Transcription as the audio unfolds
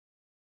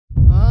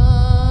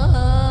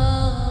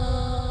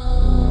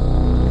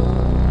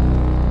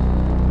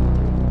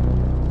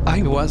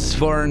was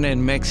born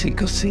in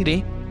Mexico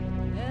City,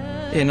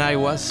 and I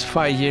was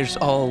 5 years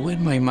old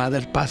when my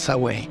mother passed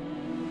away.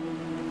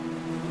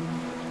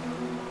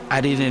 I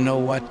didn't know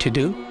what to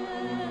do.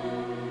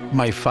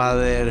 My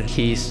father,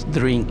 he's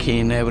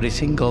drinking every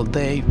single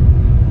day.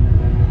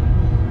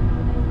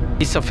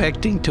 It's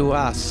affecting to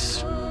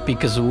us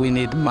because we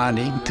need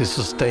money to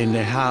sustain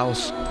the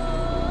house.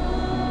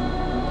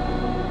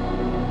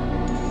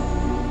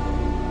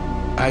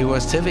 I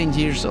was 7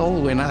 years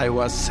old when I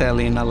was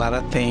selling a lot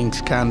of things,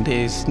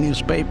 candies,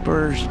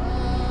 newspapers.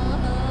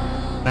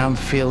 I'm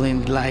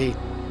feeling like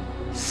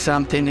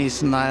something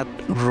is not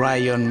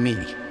right on me.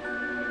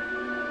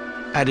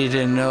 I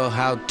didn't know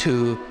how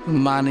to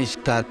manage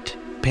that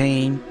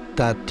pain,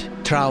 that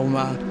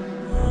trauma.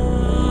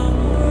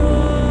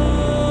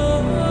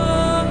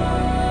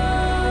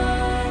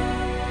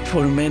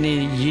 For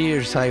many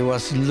years, I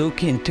was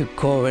looking to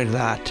cover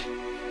that.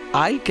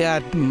 I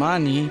got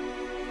money,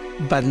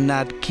 but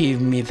not give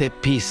me the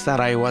peace that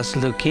I was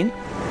looking.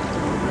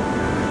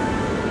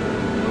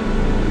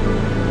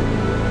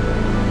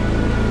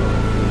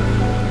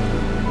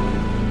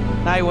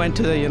 I went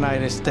to the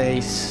United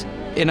States,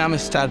 and I'm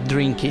start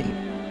drinking,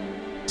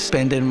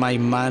 spending my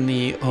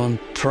money on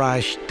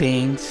trash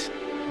things.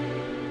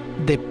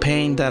 The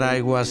pain that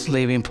I was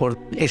living for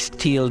is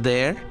still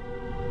there.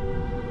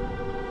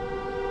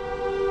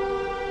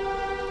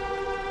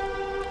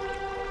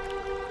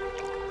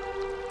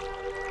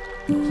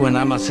 When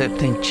I'm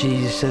accepting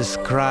Jesus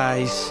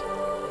Christ,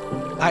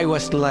 I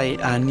was like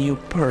a new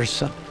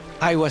person.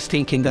 I was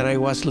thinking that I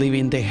was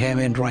living the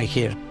heaven right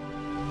here.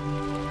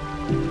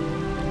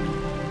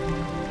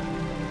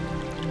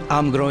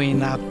 I'm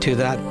growing up to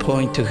that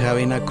point to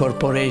having a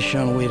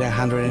corporation with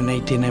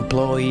 118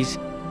 employees,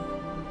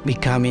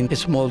 becoming a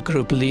small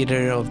group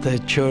leader of the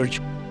church.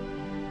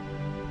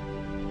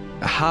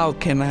 How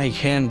can I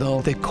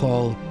handle the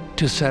call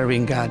to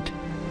serving God?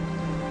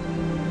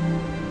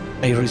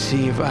 I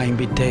received an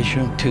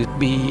invitation to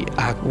be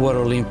at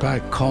World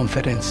Impact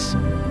Conference.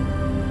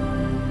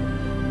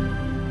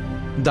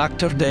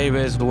 Dr.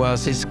 Davis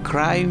was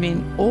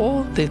describing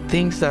all the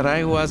things that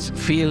I was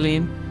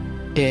feeling,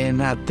 and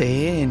at the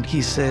end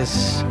he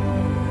says,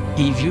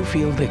 if you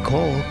feel the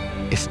call,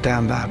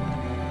 stand up.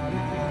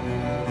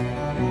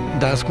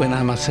 That's when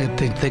I'm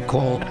accepting the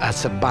call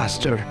as a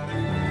pastor.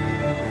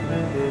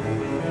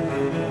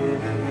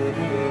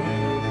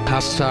 I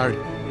start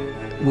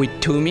with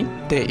TUMI,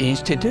 the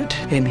institute,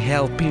 and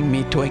helping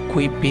me to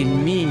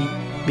equipping me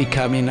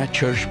becoming a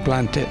church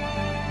planted.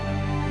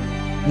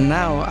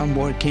 Now I'm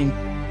working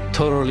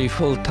totally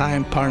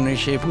full-time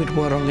partnership with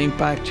World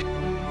Impact.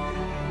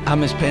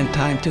 I'm spending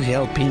time to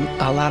helping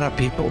a lot of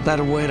people that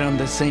were in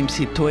the same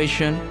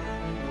situation,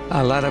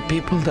 a lot of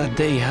people that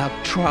they have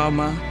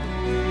trauma.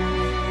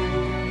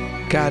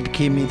 God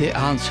gave me the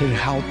answer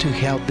how to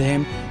help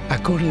them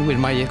according with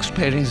my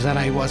experience that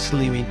I was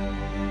living.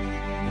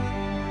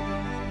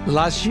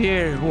 Last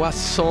year was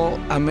so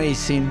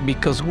amazing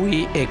because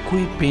we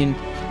equipping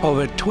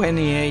over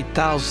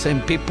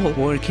 28,000 people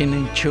working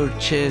in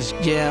churches,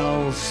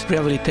 jails,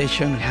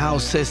 rehabilitation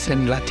houses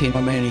in Latin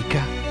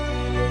America.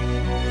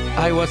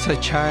 I was a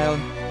child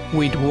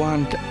with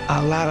want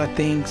a lot of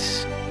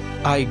things.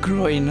 I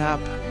growing up,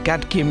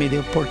 God gave me the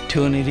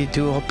opportunity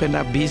to open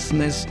a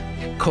business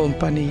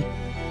company,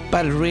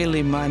 but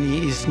really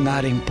money is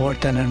not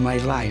important in my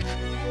life.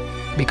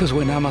 Because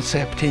when I'm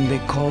accepting the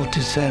call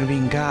to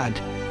serving God,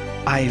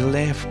 I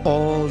left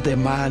all the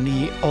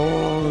money,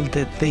 all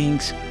the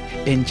things,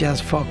 and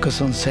just focus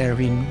on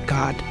serving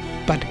God.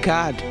 But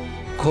God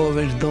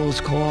covered those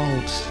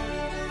calls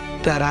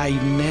that I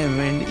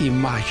never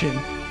imagined.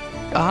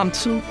 I'm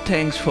so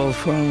thankful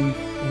from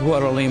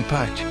World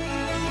Impact.